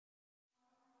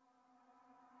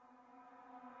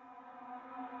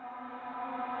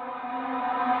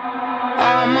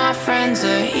friends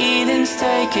are heathens,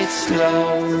 take it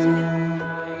slow.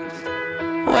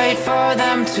 Wait for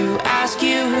them to ask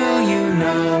you who you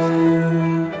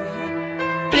know.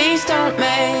 Please don't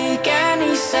make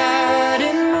any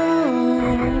sudden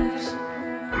moves.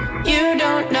 You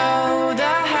don't know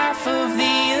the half of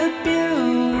the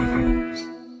abuse.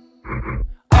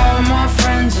 All my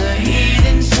friends are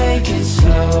heathens, take it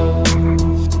slow.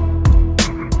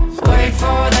 Wait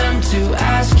for them to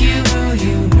ask you who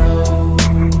you know.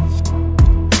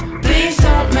 Please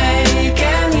don't make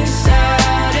any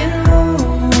sudden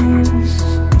moves.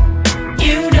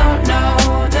 You don't know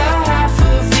the half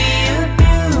of the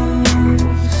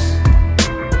abuse.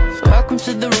 Welcome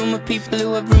to the room of people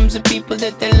who have rooms of people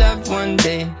that they love one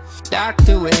day docked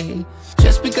away.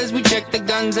 Just because we check the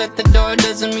guns at the door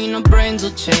doesn't mean our brains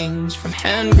will change from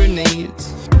hand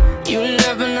grenades. You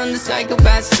laughing on the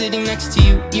psychopath sitting next to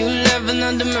you. You laughing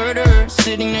on the murderer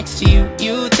sitting next to you.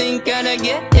 You think I'd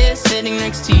get here sitting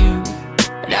next to you.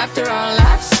 But after all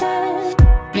I've said,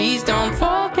 please don't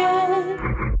forget.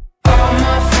 All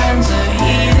my friends are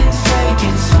heathens, take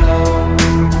it slow.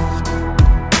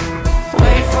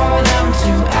 Wait for them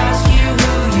to ask you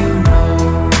who you know.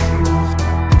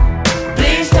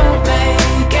 Please don't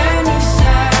make any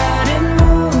sudden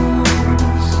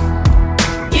moves.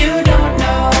 You don't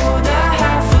know the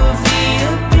half of the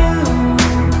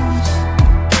abuse.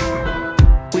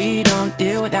 We don't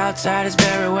deal with outsiders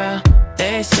very well.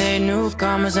 They say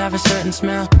newcomers have a certain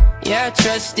smell. Yeah,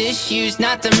 trust issues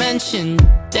not to mention.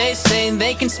 They say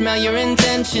they can smell your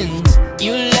intentions.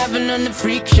 You laughing on the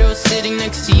freak show sitting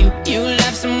next to you. You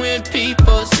laugh some weird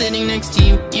people sitting next to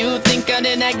you. You think how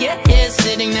did I get here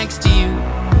sitting next to you.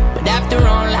 But after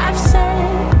all I've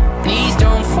said, please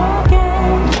don't forget.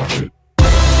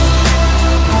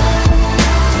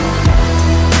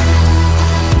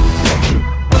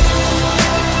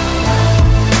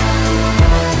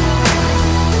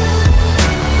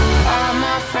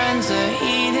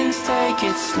 Take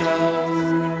it slow.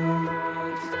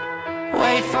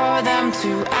 Wait for them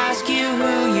to ask you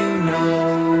who you know.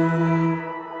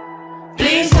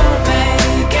 Please don't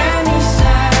make any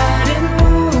sudden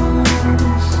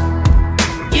moves.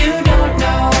 You don't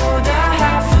know the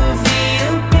half of the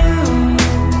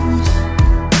abuse.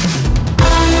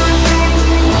 All my friends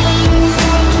are heathens,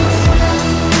 take it slow.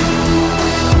 Wait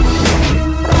for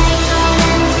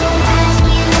them to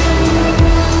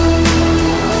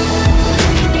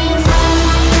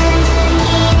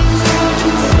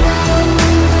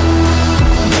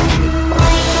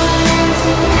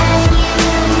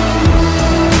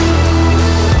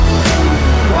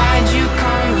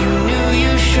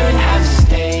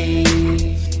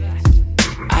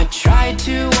ask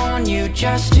you who you know.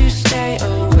 Just to stay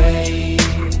away,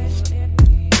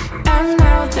 and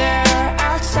now they're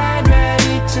outside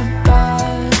ready to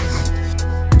bust.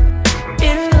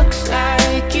 It looks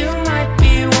like you might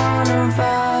be one of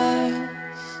us.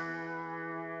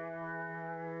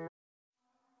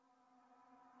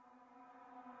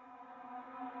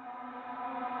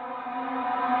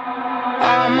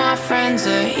 All my friends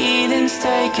are heathens,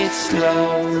 take it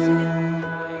slow.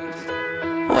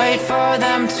 Wait for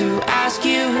them to ask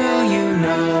you who you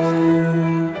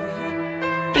know.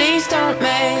 Please don't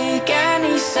make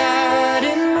any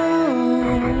sudden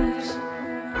moves.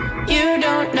 You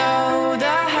don't know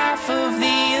the half of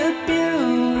the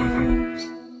abuse.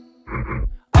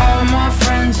 All my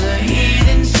friends are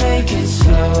heathens, take it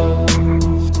slow.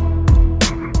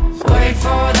 Wait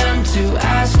for them to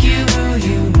ask you who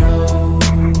you know.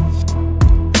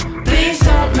 Please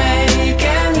don't make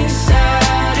any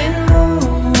sudden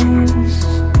moves.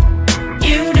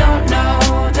 You don't know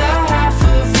the half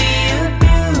of the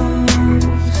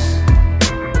abuse.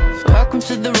 Welcome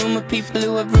to the room of people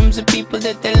who have rooms of people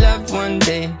that they love one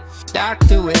day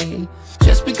docked away.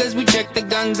 Just because we check the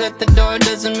guns at the door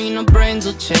doesn't mean our brains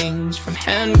will change from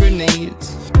hand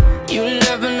grenades. You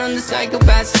laughing on the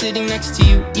psychopath sitting next to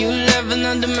you. You laughing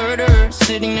on the murderer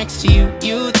sitting next to you.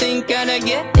 You think I'd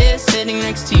get here sitting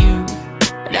next to you.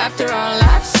 But after all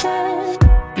I've said,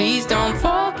 please don't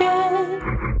forget.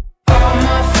 All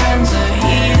my friends are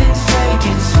heathens, take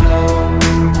it slow.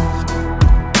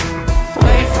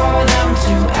 Wait for them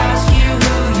to ask you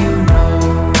who you know.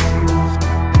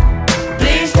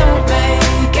 Please don't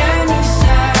make any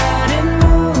sudden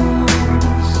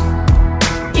moves.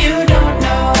 You don't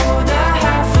know the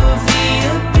half of the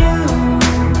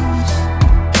abuse.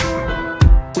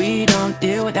 We don't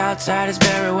deal with outsiders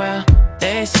very well.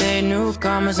 They say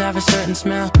newcomers have a certain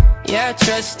smell. Yeah,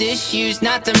 trust issues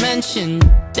not to mention.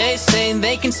 They say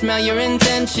they can smell your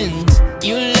intentions.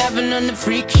 You laughing on on the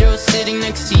freak show sitting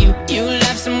next to you. You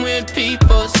left some weird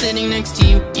people sitting next to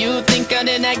you. You think how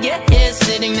did I get here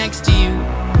sitting next to you?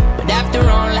 But after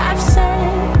all I've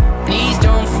said, please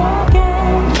don't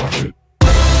forget.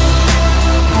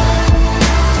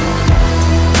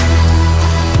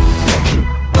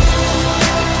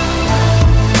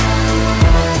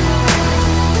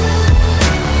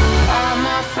 All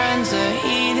my friends are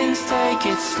heathens, take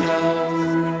it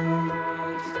slow.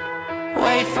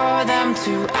 Wait for them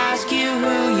to ask you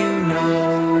who you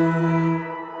know.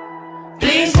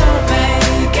 Please don't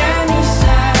make any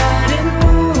sudden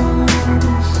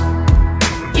moves.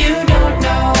 You don't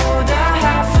know the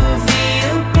half of the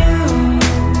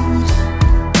abuse.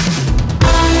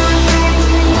 All my friends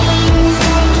wait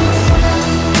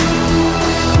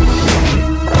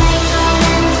for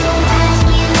them to ask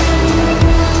you who you know.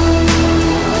 Please,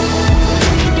 all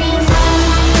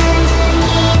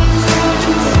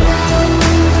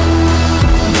my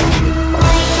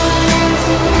friends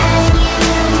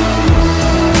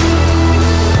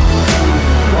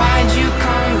why'd you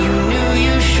come? You knew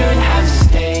you should have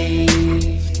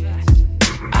stayed.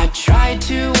 I tried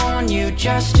to warn you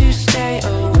just to stay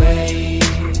away.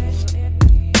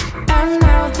 And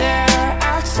now they're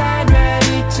outside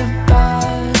ready to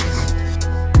buzz.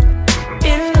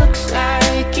 It looks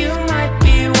like you might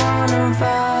be one of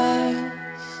us.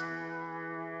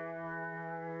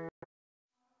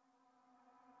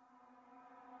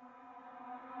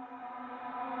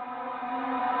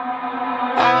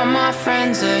 All my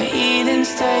friends are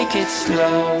heathens, take it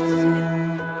slow.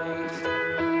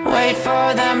 Wait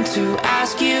for them to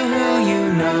ask you who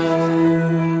you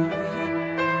know.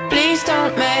 Please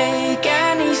don't make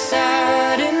any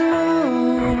sudden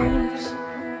moves.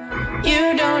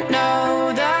 You don't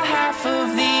know the half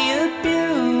of the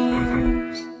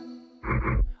abuse.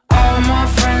 All my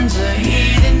friends are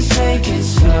heathens, take it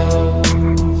slow.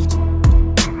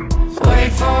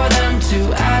 Wait for them to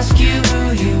ask you who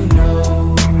you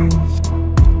know.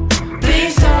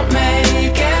 Please don't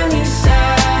make any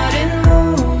sudden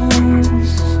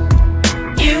moves.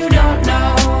 You don't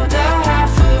know the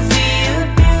half of the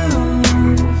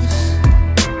abuse.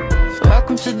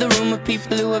 Welcome to the room of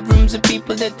people who have rooms of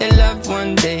people that they loved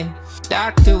one day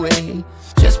docked away.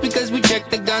 Just because we check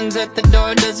the guns at the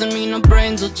door doesn't mean our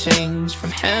brains will change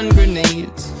from hand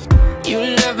grenades. You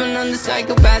love another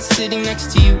psychopath sitting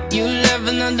next to you. You love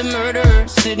another murderer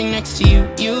sitting next to you.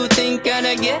 You think how'd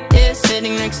I get here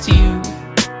sitting next to you?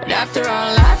 But after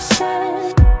all I've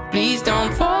said, please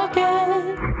don't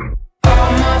forget.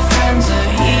 All my friends are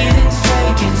heathens,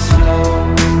 take it slow.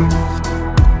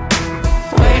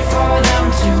 Wait for them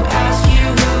to ask you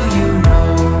who you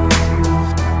know.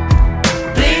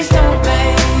 Please don't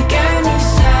make any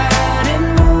sudden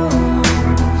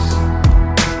moves.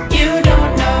 You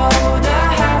don't know the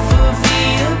half of the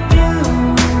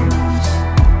abuse.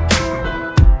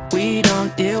 We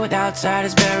don't deal with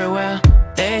outsiders very well.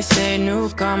 They say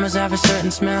newcomers have a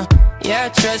certain smell. Yeah,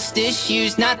 trust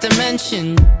issues not to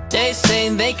mention. They say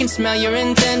they can smell your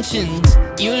intentions.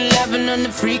 You laughing on the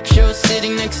freak show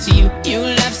sitting next to you. You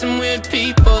left some weird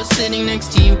people sitting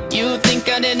next to you. You think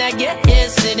how did I get here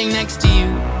sitting next to you?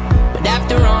 But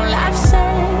after all I've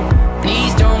said,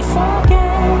 please don't forget.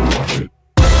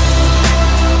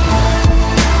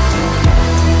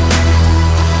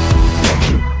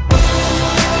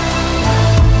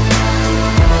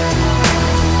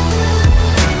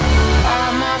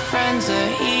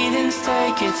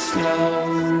 Take it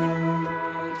slow.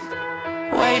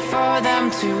 Wait for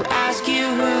them to ask you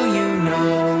who you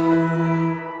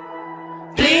know.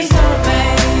 Please don't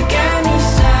make any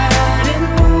sudden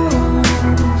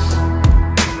moves.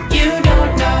 You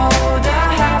don't know the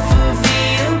half of the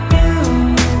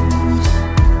abuse.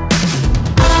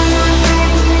 All my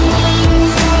friends take it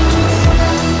slow. Wait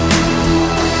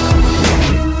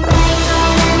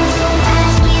for them to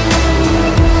ask you who you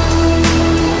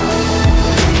know. Please, all my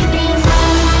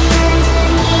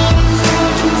friends take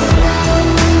it slow.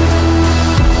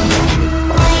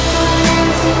 Wait for them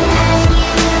to ask you who you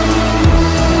know.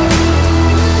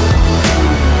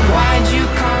 Why'd you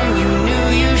come? You knew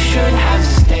you should have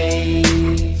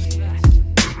stayed.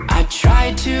 I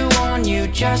tried to warn you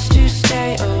just to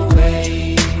stay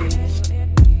away.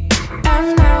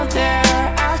 And now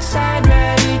they're outside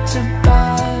ready to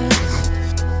buzz.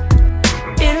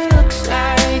 It looks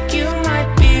like you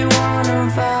might be one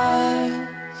of us.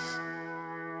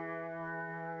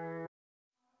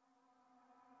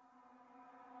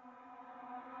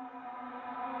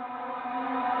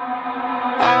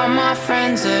 All my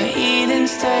friends are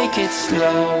heathens, take it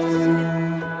slow.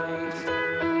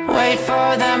 Wait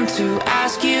for them to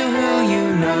ask you who you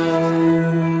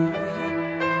know.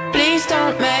 Please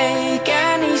don't make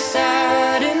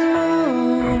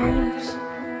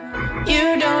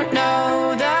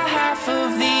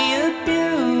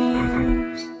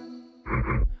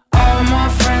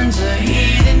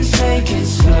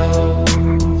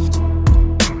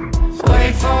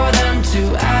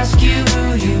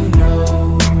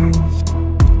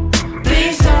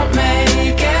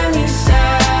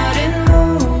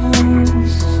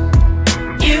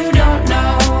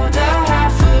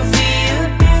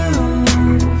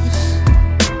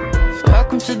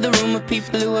the room of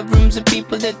people who have rooms of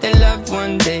people that they loved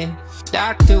one day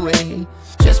locked away.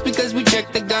 Just because we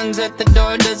check the guns at the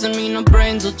door doesn't mean our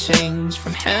brains will change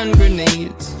from hand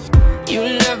grenades. You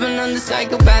loving on the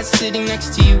psychopath sitting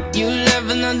next to you. You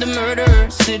loving on the murderer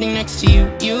sitting next to you.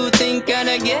 You think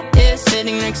I'd get here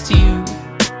sitting next to you.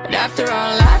 But after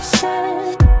all I've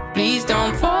said, please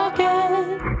don't forget.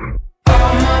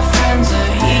 All my friends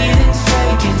are heathens,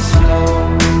 take it slow.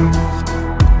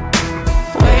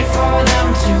 Wait for them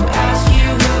to ask you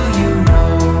who you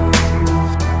know.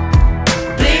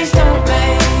 Please don't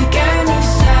make any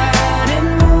sudden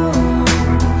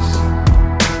moves.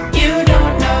 You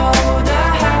don't know the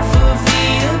half of the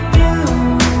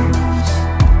abuse.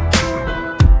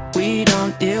 We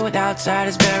don't deal with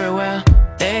outsiders very well.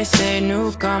 They say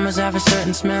newcomers have a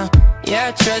certain smell.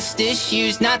 Yeah, trust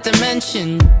issues not to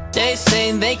mention. They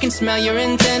say they can smell your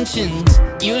intentions.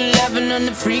 You laughing on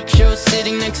the freak show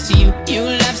sitting next to you. You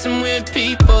laugh some weird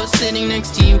people sitting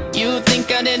next to you. You think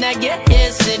how did I get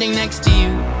here sitting next to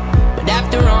you. But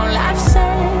after all I've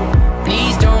said,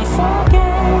 please don't forget.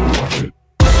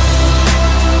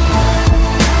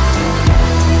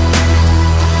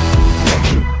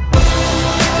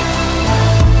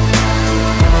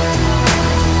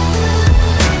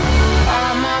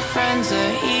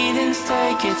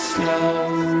 Take it slow.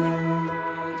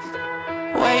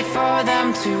 Wait for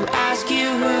them to ask you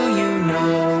who you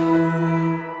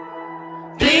know.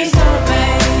 Please don't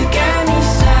make any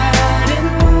sudden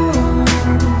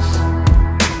moves.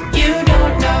 You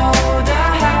don't know the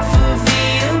half of the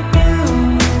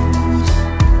abuse.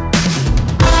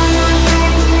 All my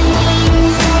friends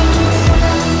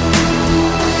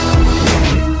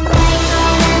wait for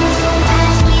them to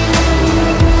ask you who you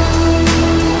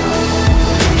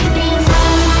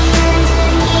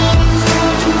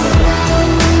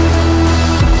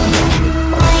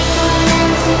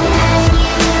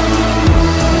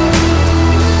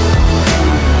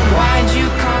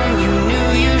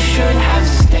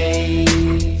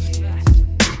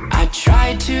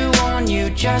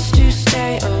just to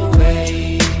stay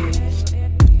away.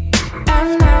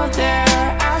 And now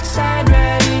they're outside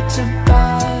ready to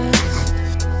buzz.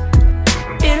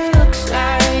 It looks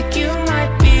like you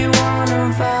might be one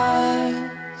of us.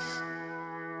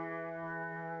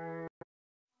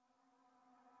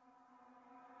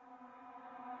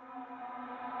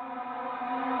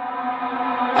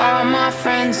 All my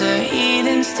friends are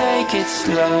heathens, take it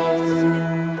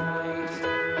slow.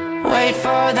 Wait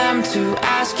for them to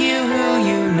ask you who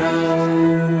you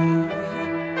know.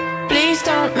 Please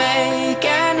don't make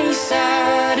any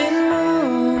sudden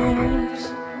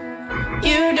moves.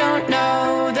 You don't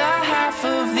know the half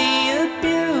of the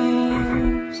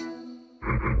abuse.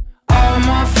 All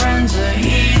my friends are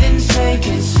heathens, take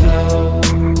it slow.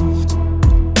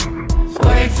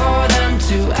 Wait for them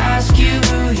to ask you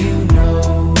who you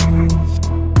know.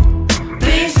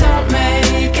 Please don't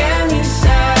make any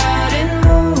sudden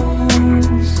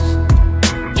moves.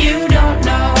 You don't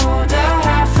know the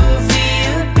half of the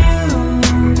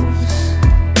abuse.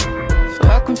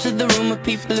 Welcome to the room of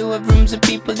people who have rooms of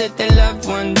people that they loved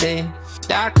one day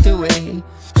locked away.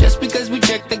 Just because we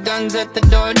check the guns at the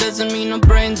door doesn't mean our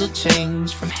brains will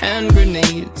change from hand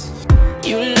grenades.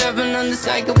 You loving on the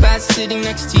psychopath sitting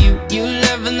next to you. You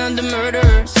loving on the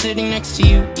murderer sitting next to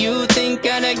you. You think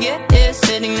I'd get here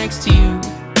sitting next to you.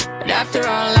 But after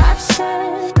all I've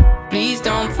said, please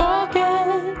don't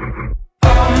forget.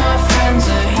 All my friends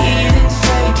are heathens,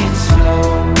 take it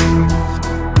slow.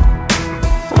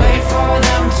 Wait for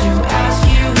them to ask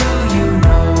you who you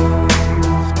know.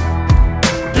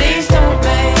 Please don't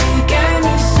make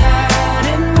any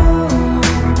sudden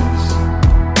moves.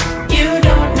 You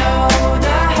don't know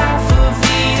the half of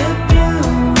the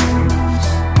abuse.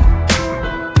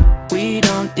 We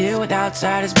don't deal with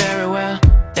outsiders very well.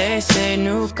 They say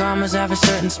newcomers have a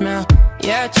certain smell.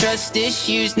 Yeah, trust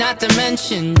issues not to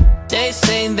mention. They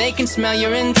say they can smell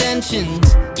your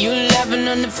intentions. You laughing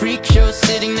on the freak show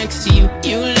sitting next to you.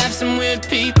 You laugh some weird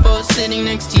people sitting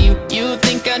next to you. You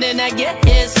think how did I get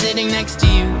here sitting next to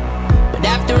you. But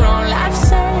after all I've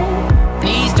said,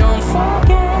 please don't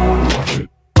forget.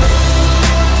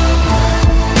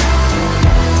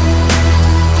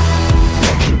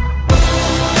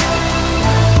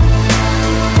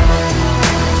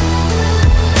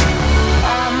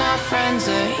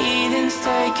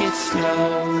 Take it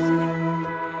slow.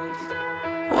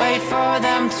 Wait for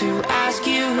them to ask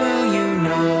you who you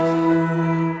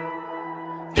know.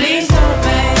 Please don't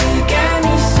make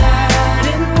any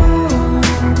sudden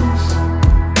moves.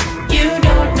 You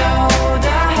don't know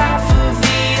the half of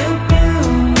the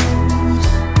abuse.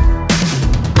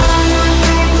 All my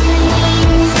friends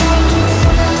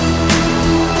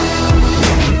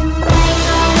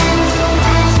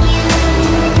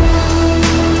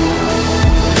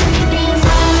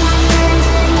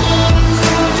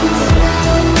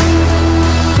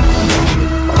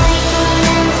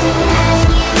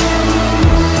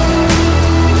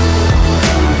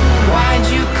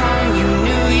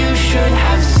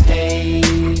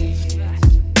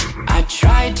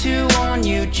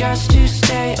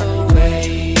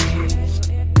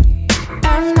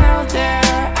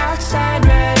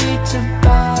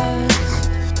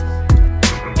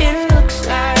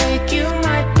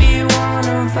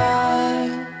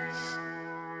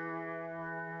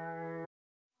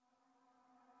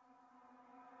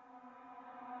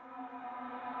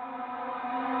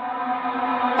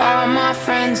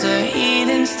friends are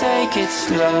heathens, take it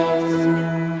slow.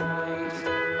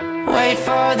 Wait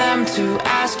for them to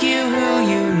ask you who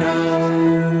you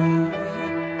know.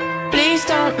 Please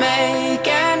don't make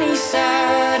any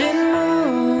sudden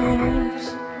moves.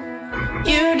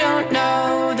 You don't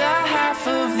know the half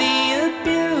of the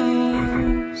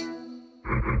abuse.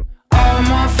 All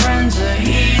my friends are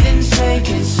heathens, take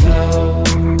it slow.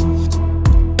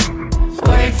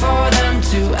 Wait for them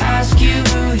to ask you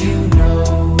who you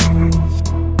know.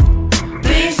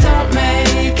 Please don't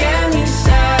make any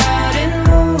sudden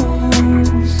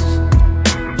moves.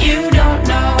 You don't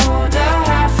know the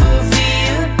half of the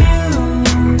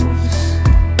abuse.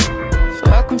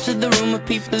 Welcome to the room of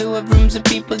people who have rooms of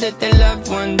people that they loved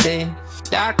one day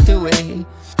docked away.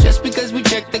 Just because we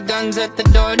check the guns at the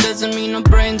door doesn't mean our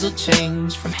brains will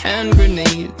change from hand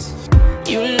grenades.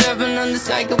 You laughing on the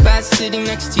psychopath sitting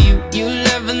next to you. You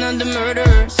laughing on the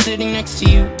murderer sitting next to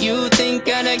you. You think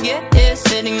I'd get here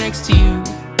sitting next to you.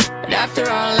 But after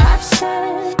all I've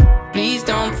said, please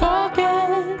don't forget.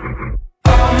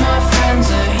 All my friends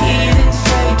are heathens,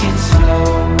 take it slow.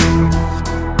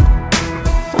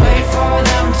 Wait for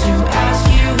them to ask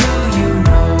you who you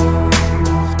know.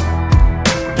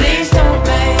 Please don't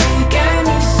make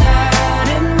any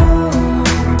sudden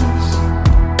moves.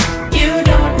 You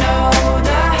don't know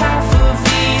the half of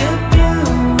the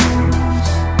abuse.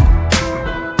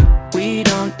 We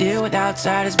don't deal with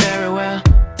outsiders very well.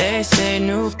 They say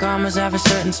newcomers have a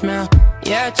certain smell.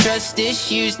 Yeah, trust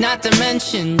issues not to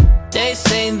mention. They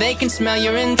say they can smell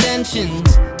your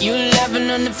intentions. You laughing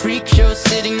on the freak show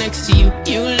sitting next to you.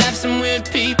 You laugh some weird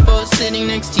people sitting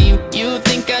next to you. You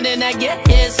think how did I get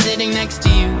here sitting next to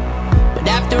you. But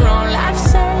after all I've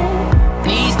said,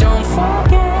 please don't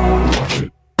forget.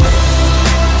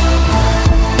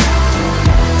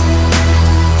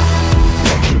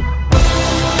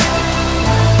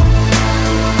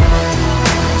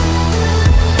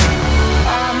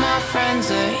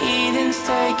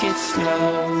 Take it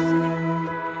slow.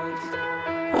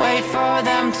 Wait for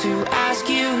them to ask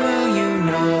you who you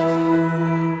know.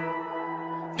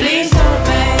 Please don't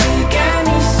make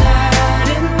any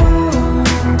sudden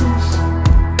moves.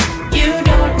 You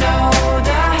don't know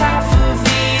the half of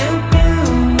the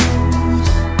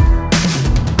abuse.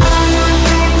 All my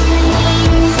friends are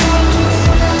heathens, take it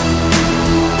slow.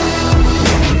 Wait for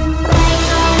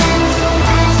them to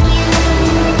ask you who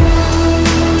you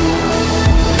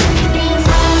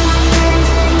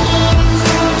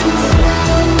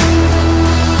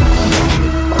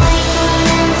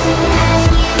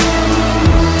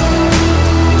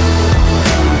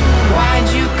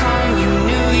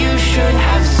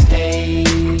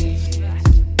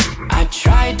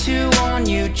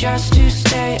know. Just to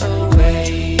stay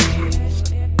away.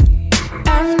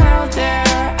 And now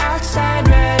they're outside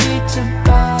ready to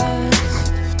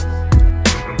bust.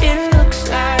 It looks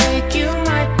like you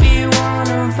might be one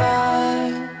of us.